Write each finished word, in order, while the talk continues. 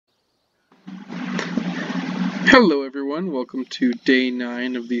Hello everyone, welcome to day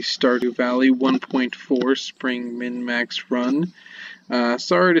 9 of the Stardew Valley 1.4 Spring Min-Max run.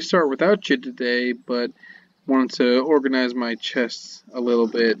 Sorry to start without you today, but wanted to organize my chests a little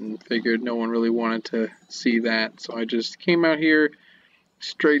bit and figured no one really wanted to see that. So I just came out here,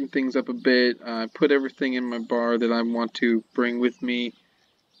 straightened things up a bit, put everything in my bar that I want to bring with me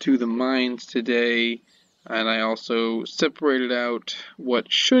to the mines today, and I also separated out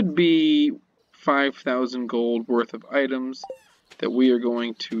what should be 5,000 gold worth of items that we are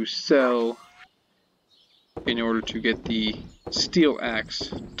going to sell in order to get the steel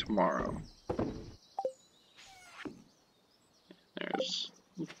axe tomorrow. There's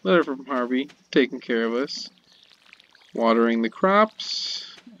a letter from Harvey taking care of us, watering the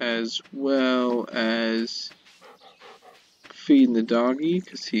crops as well as feeding the doggy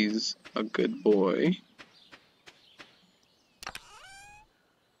because he's a good boy.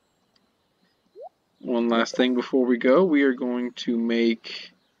 One last thing before we go, we are going to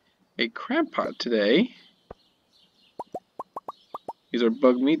make a crab pot today. These are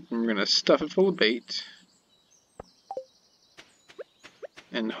bug meat, and we're going to stuff it full of bait.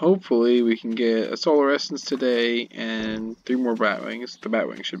 And hopefully we can get a solar essence today and 3 more bat wings. The bat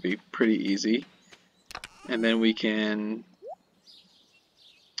wings should be pretty easy. And then we can...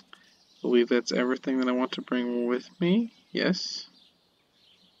 I believe that's everything that I want to bring with me. Yes.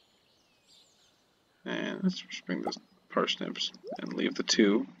 And let's just bring those parsnips and leave the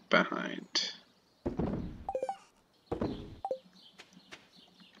 2 behind.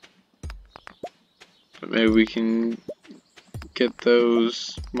 But maybe we can get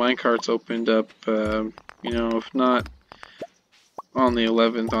those minecarts opened up, if not on the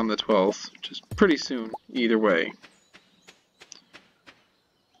 11th, on the 12th, just pretty soon, either way.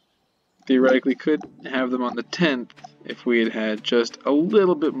 Theoretically could have them on the 10th if we had had just a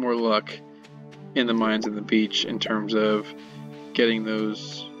little bit more luck in the mines and the beach in terms of getting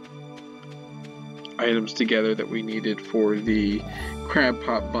those items together that we needed for the crab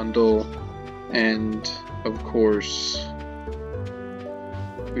pot bundle, and of course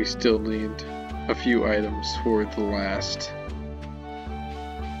we still need a few items for the last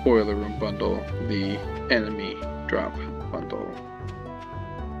boiler room bundle, the enemy drop bundle.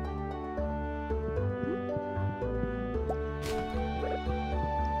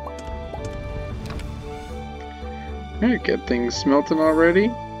 Alright, get things smelting already.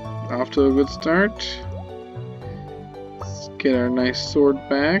 Off to a good start. Let's get our nice sword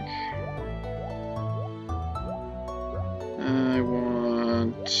back. I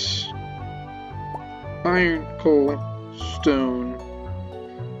want iron, coal, stone,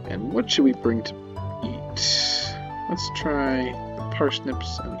 and what should we bring to eat? Let's try the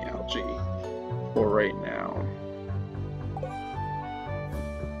parsnips and the algae for right now.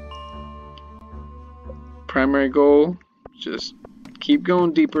 Primary goal, just keep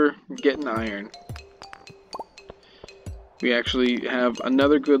going deeper, getting iron. We actually have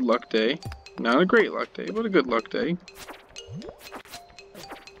another good luck day. Not a great luck day, but a good luck day.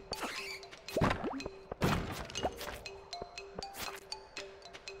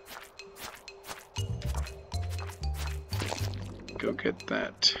 Go get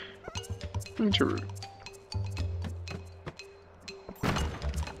that winter root.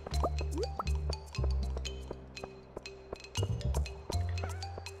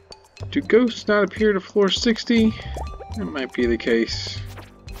 Do ghosts not appear to floor 60? That might be the case.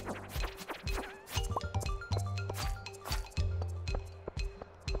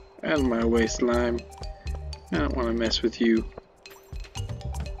 Out of my way, slime. I don't want to mess with you.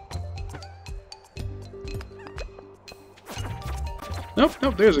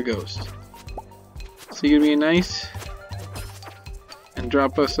 Nope, there's a ghost. So you gonna be nice and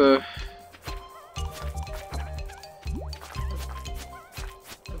drop us a...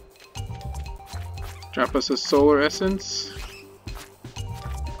 Drop us a solar essence.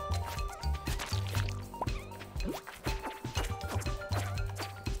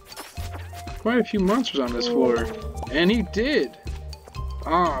 Quite a few monsters on this floor. And he did!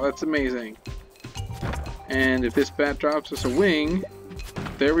 Ah, that's amazing. And if this bat drops us a wing,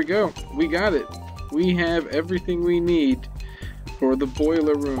 there we go. We got it. We have everything we need for the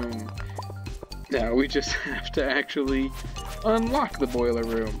boiler room. Now we just have to actually unlock the boiler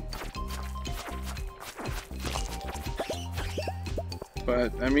room.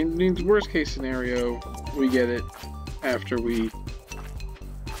 But, I mean, the worst case scenario, we get it after we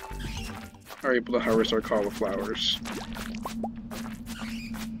are able to harvest our cauliflowers.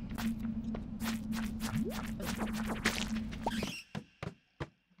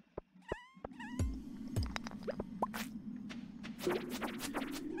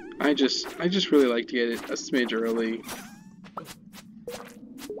 I just really like to get it a smidge early.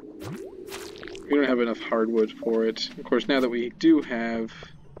 We don't have enough hardwood for it. Of course, now that we do have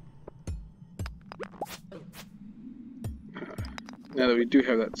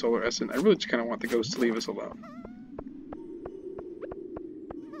that solar essence, I really just kind of want the ghost to leave us alone.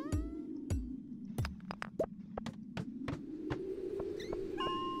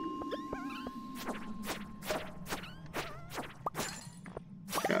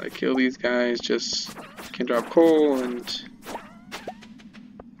 Gotta kill these guys, just can drop coal and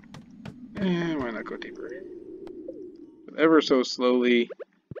why not go deeper? But ever so slowly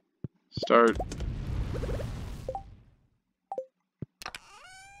start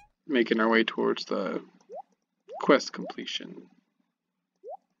making our way towards the quest completion.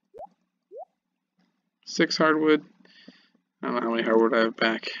 6 hardwood. I don't know how many hardwood I have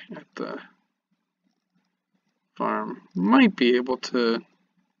back at the farm. Might be able to.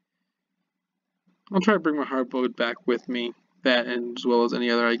 I'll try to bring my hardwood back with me, that and as well as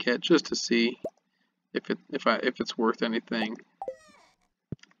any other I get, just to see if it's worth anything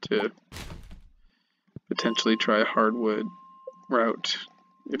to potentially try a hardwood route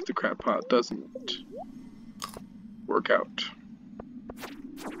if the crab pot doesn't work out.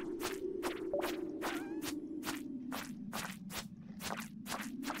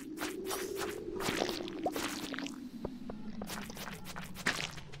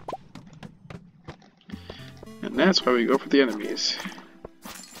 And that's why we go for the enemies.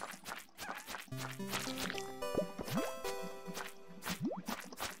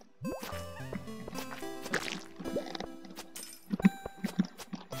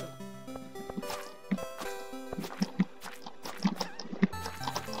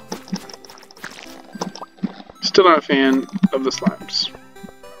 Still not a fan of the slimes.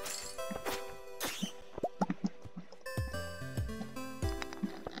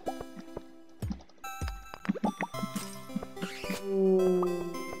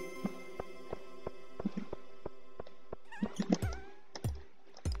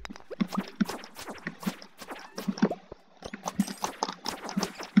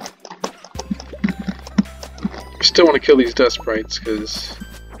 Still want to kill these dust sprites because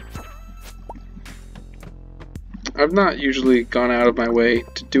I've not usually gone out of my way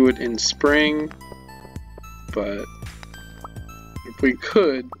to do it in spring, but if we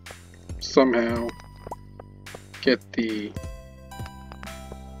could somehow get the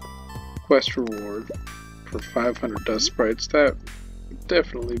quest reward for 500 dust sprites, that would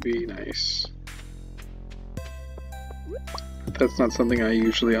definitely be nice. But that's not something I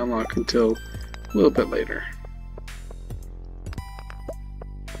usually unlock until a little bit later.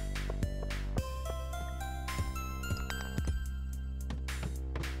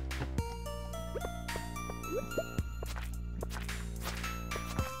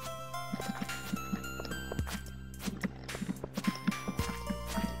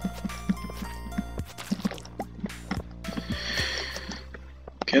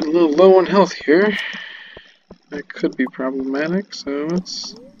 Getting a little low on health here. That could be problematic, so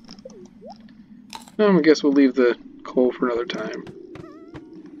let's... I guess we'll leave the coal for another time.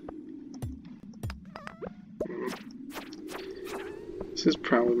 This is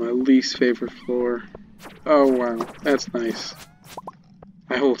probably my least favorite floor. Oh wow, that's nice.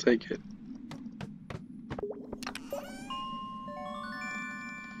 I will take it.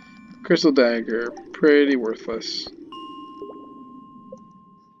 Crystal dagger, pretty worthless.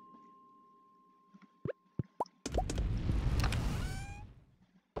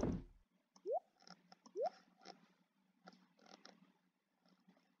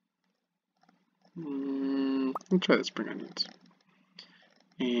 Let's try the spring onions.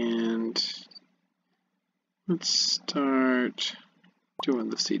 And let's start doing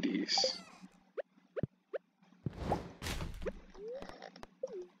the CDs.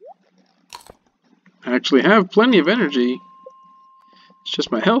 I actually have plenty of energy. It's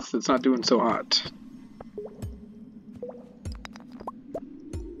just my health that's not doing so hot.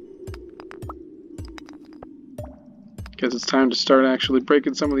 Guess it's time to start actually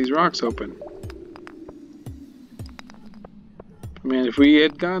breaking some of these rocks open. Man, if we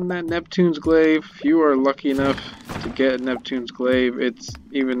had gotten that Neptune's glaive, if you are lucky enough to get Neptune's glaive, it's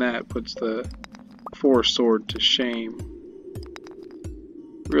even that puts the forest sword to shame.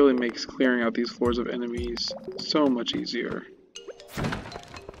 Really makes clearing out these floors of enemies so much easier.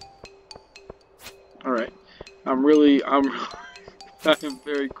 Alright, I am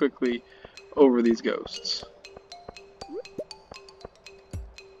very quickly over these ghosts.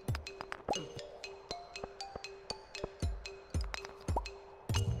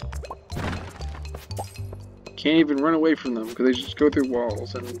 can't even run away from them because they just go through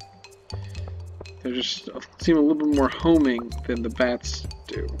walls, and they just seem a little bit more homing than the bats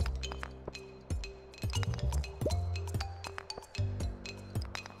do.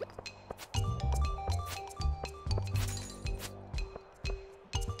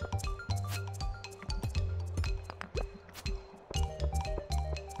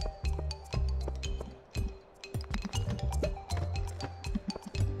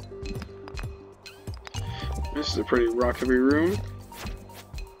 This is a pretty rock-heavy room.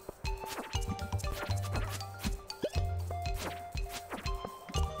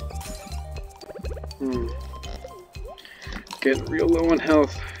 Getting real low on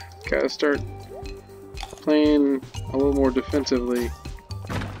health. Gotta start playing a little more defensively.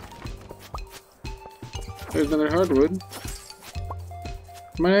 There's another hardwood.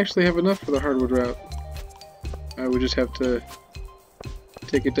 Might actually have enough for the hardwood route. I would just have to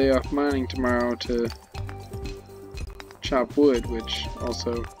take a day off mining tomorrow to chop wood, which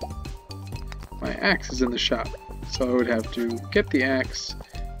also my axe is in the shop, so I would have to get the axe,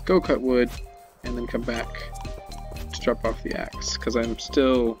 go cut wood, and then come back to drop off the axe, because I'm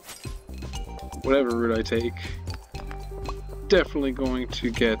still, whatever route I take, definitely going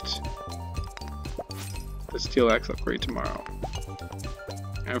to get the steel axe upgrade tomorrow.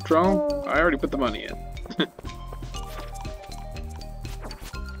 After all, I already put the money in.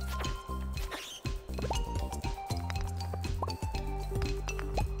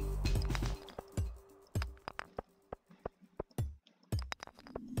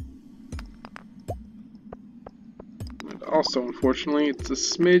 Also, unfortunately, it's a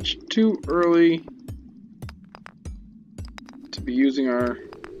smidge too early to be using our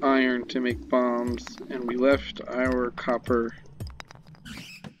iron to make bombs, and we left our copper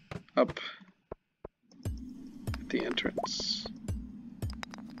up at the entrance.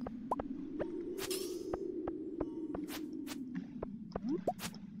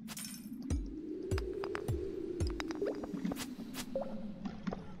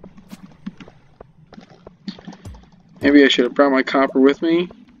 Maybe I should have brought my copper with me,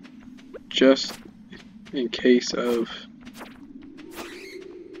 just in case of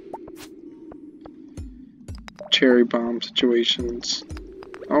cherry bomb situations.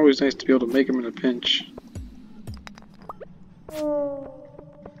 Always nice to be able to make them in a pinch.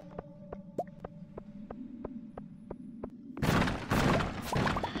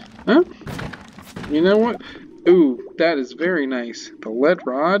 Huh? You know what? Ooh, that is very nice. The lead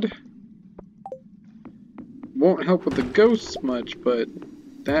rod won't help with the ghosts much, but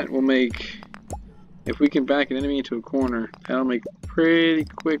that will make, if we can back an enemy into a corner, that'll make pretty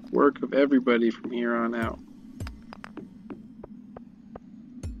quick work of everybody from here on out.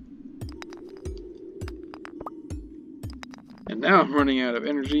 And now I'm running out of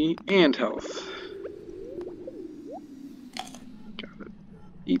energy and health. Gotta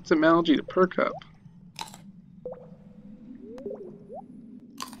eat some algae to perk up.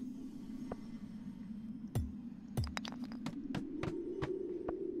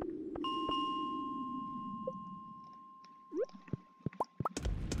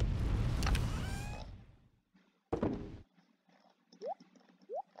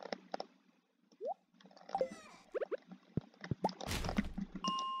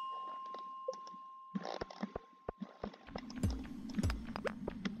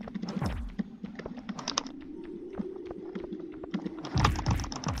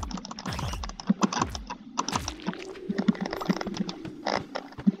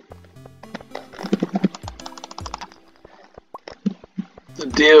 The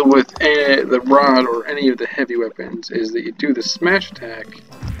deal with the rod or any of the heavy weapons is that you do the smash attack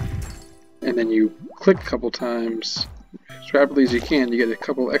and then you click a couple times as rapidly as you can. You get a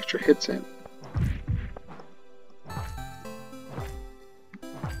couple extra hits in.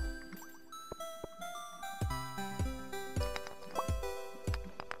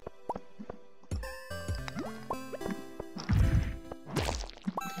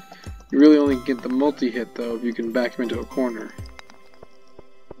 You really only get the multi-hit though if you can back him into a corner.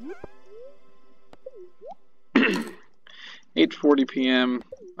 8:40 p.m.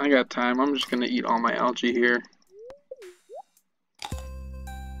 I got time. I'm just gonna eat all my algae here.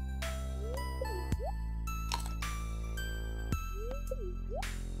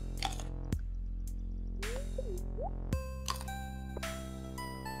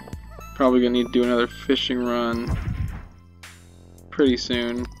 Probably gonna need to do another fishing run pretty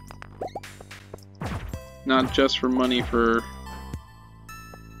soon. Not just for money for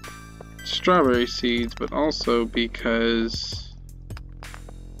strawberry seeds, but also because I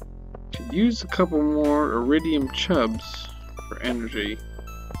could use a couple more iridium chubs for energy.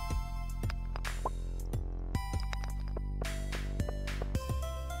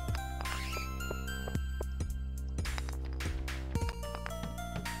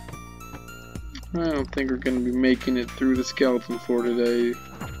 I don't think we're going to be making it through the skeleton floor today.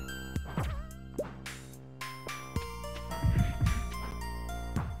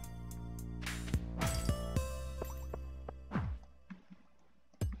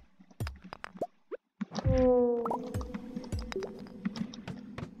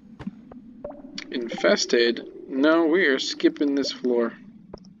 Infested? No, we are skipping this floor.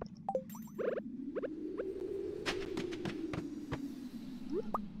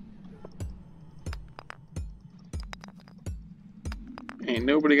 Ain't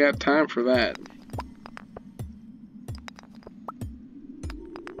nobody got time for that.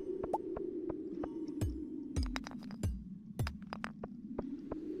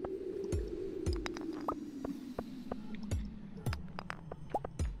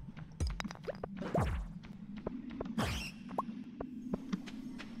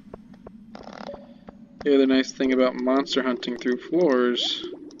 The other nice thing about monster hunting through floors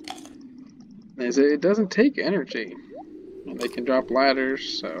is that it doesn't take energy. And they can drop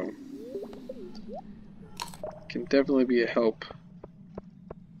ladders, so it can definitely be a help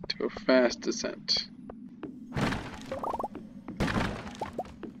to a fast descent.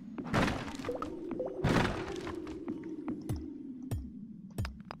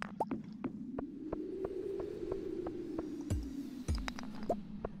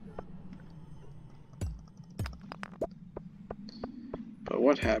 But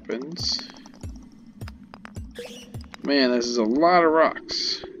what happens? Man, this is a lot of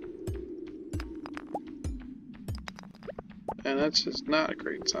rocks. And that's just not a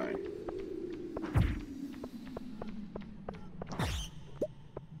great sign.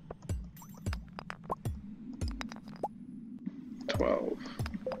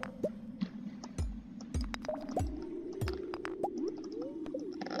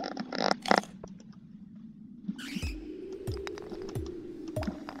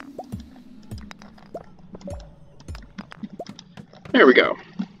 There we go.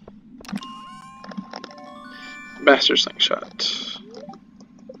 Master Slingshot.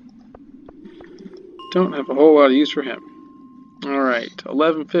 Don't have a whole lot of use for him. Alright,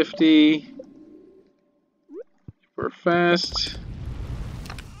 1150. We're fast.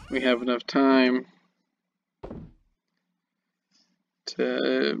 We have enough time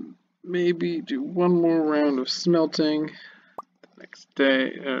to maybe do one more round of smelting the next day,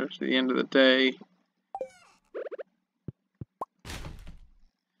 or to the end of the day.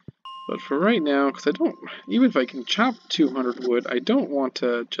 But for right now, because I don't, even if I can chop 200 wood, I don't want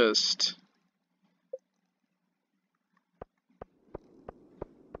to just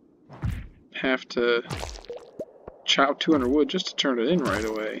have to chop 200 wood just to turn it in right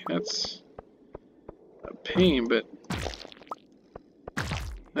away. That's a pain, but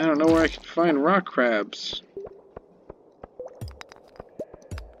I don't know where I can find rock crabs.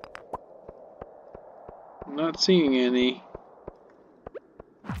 I'm not seeing any.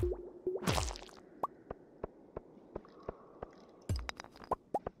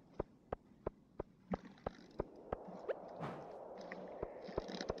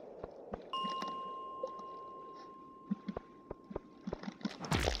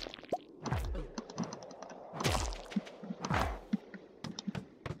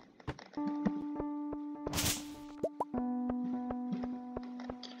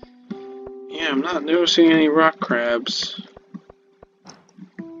 Yeah, I'm not noticing any rock crabs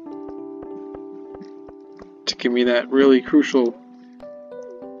to give me that really crucial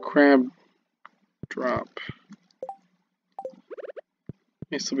crab drop.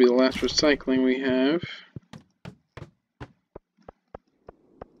 This will be the last recycling we have.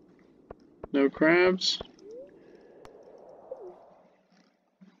 No crabs.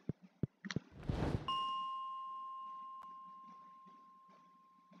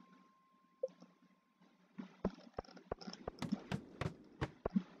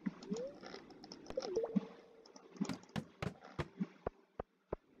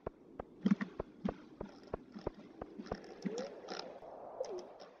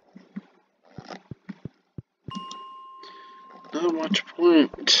 Not much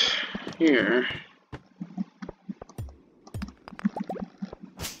point here.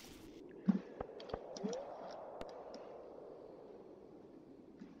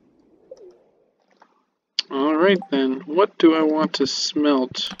 Alright then, what do I want to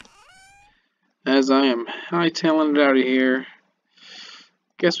smelt as I am hightailing it out of here?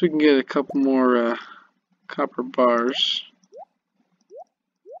 Guess we can get a couple more copper bars.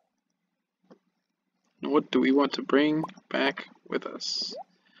 What do we want to bring back with us?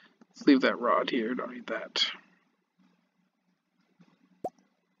 Let's leave that rod here, don't need that.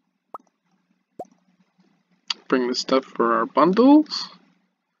 Bring the stuff for our bundles.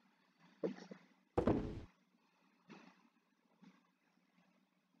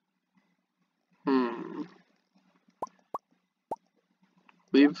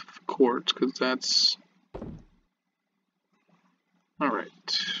 Leave quartz, because that's...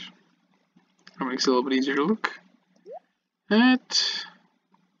 Alright. That makes it a little bit easier to look at.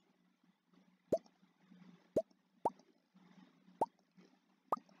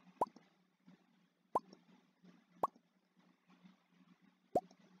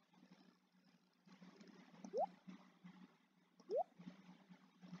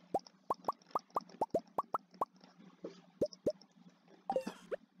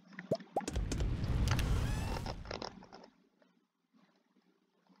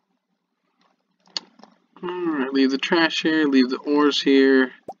 Alright, leave the trash here, leave the ores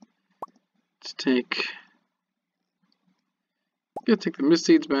here. Let's take... Gotta take the mist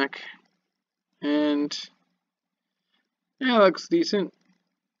seeds back. And... yeah, that looks decent.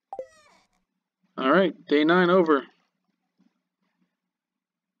 Alright, day 9 over.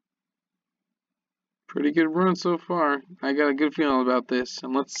 Pretty good run so far. I got a good feeling about this.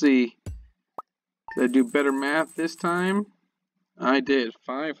 And let's see. Did I do better math this time? I did.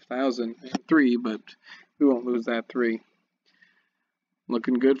 5,003, but we won't lose that 3.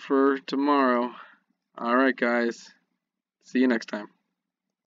 Looking good for tomorrow. Alright, guys. See you next time.